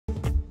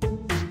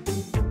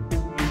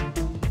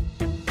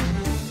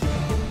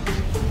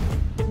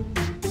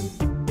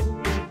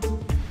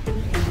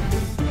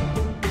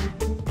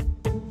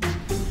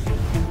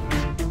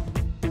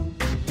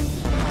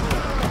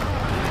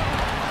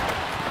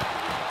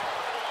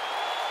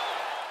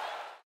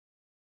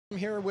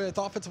here with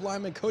offensive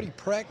lineman Cody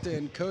Precht.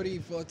 And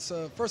Cody, let's,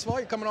 first of all,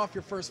 you're coming off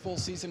your first full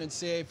season in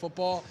CAA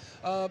football.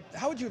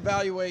 How would you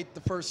evaluate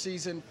the first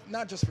season,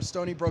 not just for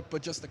Stony Brook,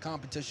 but just the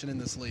competition in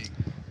this league?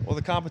 Well,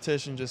 the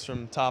competition just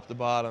from top to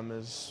bottom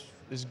is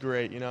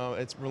great. You know,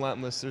 it's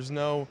relentless. There's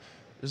no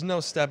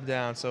step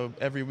down. So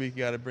every week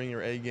you got to bring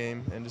your A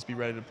game and just be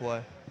ready to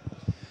play.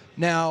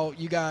 Now,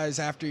 you guys,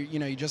 after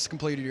you just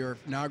completed your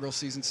inaugural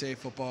season CAA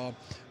football,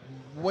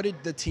 what did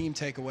the team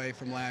take away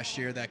from last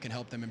year that can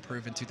help them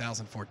improve in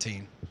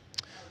 2014?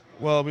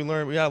 Well, we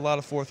had a lot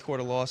of fourth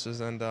quarter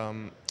losses, and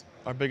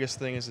our biggest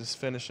thing is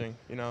finishing.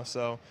 You know,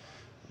 so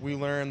we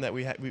learned that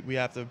we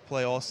have to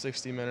play all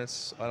 60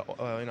 minutes.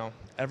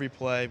 Every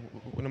play,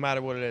 no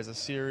matter what it is, a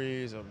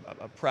series,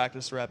 a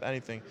practice rep,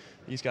 anything,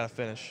 you just got to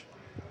finish.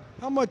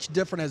 How much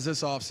different has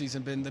this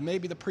offseason been than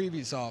maybe the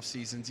previous off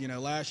seasons? You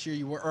know, last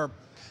year or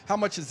how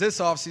much has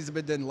this offseason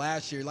been than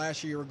last year?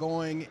 Last year you were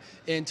going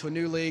into a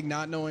new league,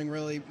 not knowing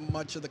really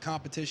much of the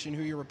competition,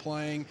 who you were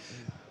playing.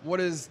 What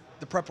has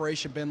the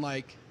preparation been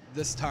like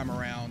this time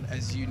around,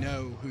 as you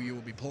know who you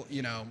will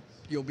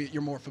be,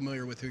 you're more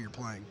familiar with who you're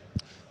playing?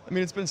 I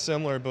mean, it's been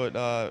similar,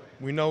 but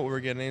we know what we're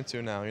getting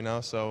into now, you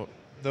know, so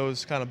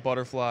those kind of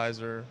butterflies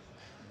are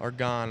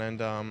gone,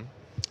 and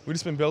we've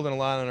just been building a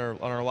lot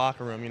on our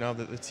locker room. You know,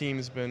 the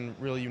team's been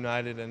really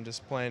united and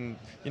just playing,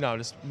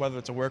 just whether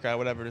it's a workout,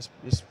 whatever,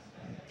 just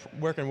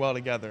working well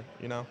together,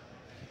 you know.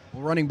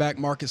 Well, running back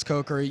Marcus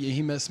Coker,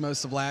 he missed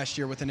most of last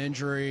year with an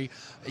injury.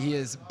 He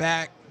is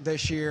back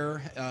this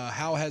year.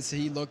 How has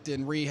he looked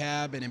in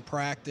rehab and in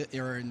practice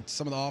or in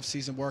some of the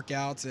off-season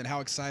workouts, and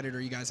how excited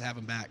are you guys to have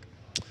him back?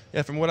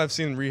 Yeah, from what I've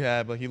seen in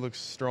rehab, he looks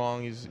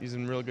strong. He's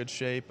in real good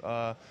shape.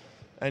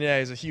 And yeah,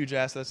 he's a huge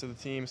asset to the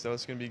team, so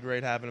it's going to be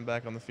great having him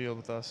back on the field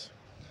with us.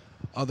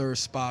 Other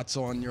spots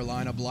on your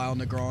lineup, Lyle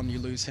Negron, you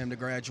lose him to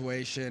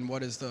graduation.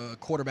 What has the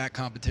quarterback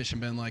competition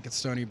been like at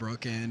Stony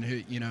Brook, and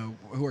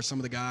who are some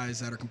of the guys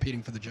that are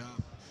competing for the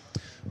job?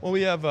 Well,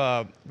 we have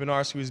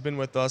Benarski, who's been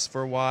with us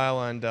for a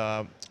while,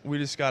 and we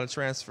just got a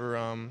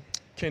transfer,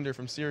 Kinder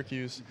from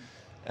Syracuse.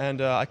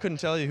 And I couldn't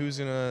tell you who's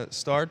going to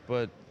start,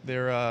 but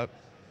they're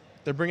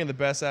bringing the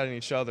best out in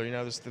each other,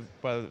 just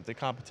the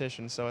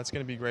competition. So it's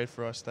going to be great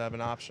for us to have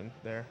an option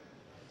there.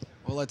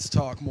 Well, let's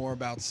talk more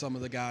about some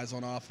of the guys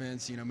on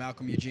offense.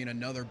 Malcolm Eugene,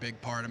 another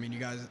big part. I mean, you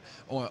guys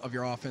of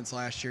your offense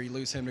last year, you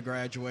lose him to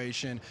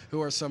graduation.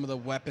 Who are some of the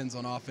weapons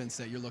on offense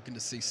that you're looking to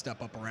see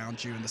step up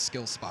around you in the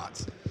skill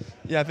spots?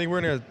 Yeah, I think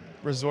we're going to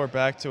resort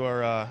back to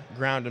our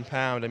ground and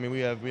pound. I mean, we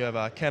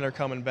have Kenner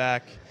coming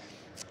back,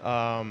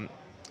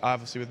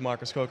 obviously with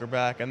Marcus Coker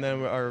back, and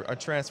then our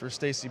transfer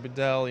Stacy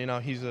Bedell.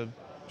 He's a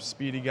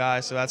speedy guy,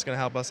 so that's going to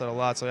help us out a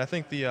lot. So I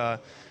think the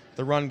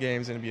run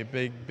game is going to be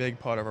a big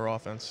part of our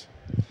offense.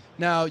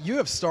 Now, you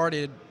have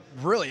started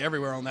really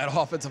everywhere on that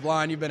offensive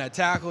line. You've been at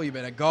tackle, you've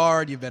been at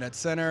guard, you've been at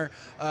center.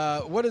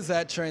 What is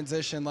that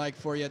transition like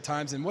for you at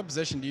times, and what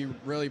position do you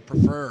really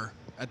prefer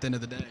at the end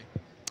of the day?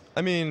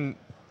 I mean,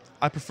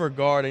 I prefer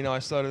guard. I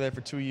started there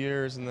for 2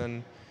 years, and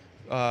then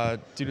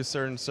due to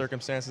certain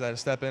circumstances, I had to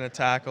step in at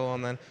tackle,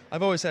 and then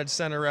I've always had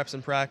center reps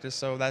in practice,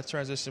 so that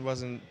transition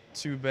wasn't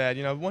too bad.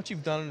 Once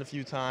you've done it a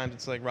few times,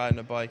 it's like riding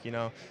a bike.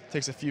 It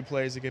takes a few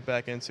plays to get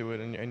back into it,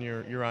 and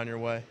you're on your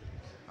way.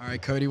 All right,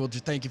 Cody, well,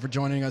 just thank you for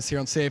joining us here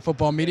on CAA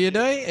Football Media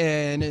Day,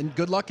 and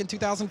good luck in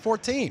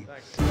 2014.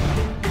 Thanks.